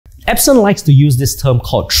Epson likes to use this term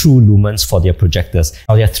called True Lumens for their projectors.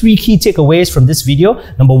 Now, there are 3 key takeaways from this video.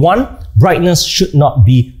 Number 1, brightness should not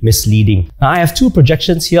be misleading. Now, I have 2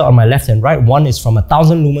 projections here on my left and right. One is from a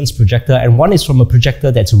 1000 lumens projector and one is from a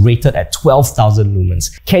projector that's rated at 12,000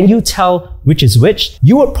 lumens. Can you tell which is which?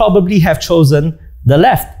 You would probably have chosen the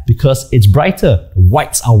left because it's brighter. The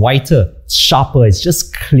whites are whiter, it's sharper, it's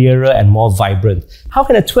just clearer and more vibrant. How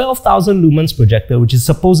can a 12,000 lumens projector, which is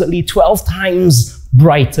supposedly 12 times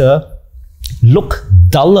brighter, look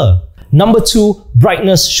duller? Number 2,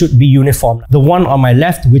 brightness should be uniform. The one on my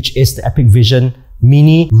left, which is the Epic Vision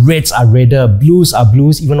Mini, reds are redder, blues are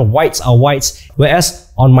blues, even whites are whites.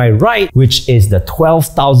 Whereas on my right, which is the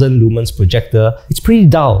 12,000 lumens projector, it's pretty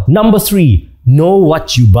dull. Number 3, know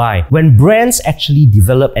what you buy. When brands actually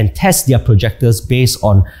develop and test their projectors based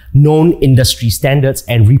on known industry standards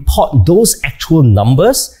and report those actual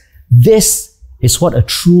numbers, this is what a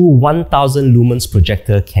true 1000 lumens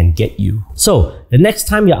projector can get you. So, the next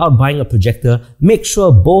time you're out buying a projector, make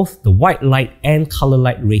sure both the white light and color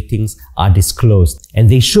light ratings are disclosed, and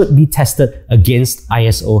they should be tested against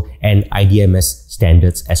ISO and IDMS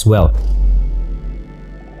standards as well.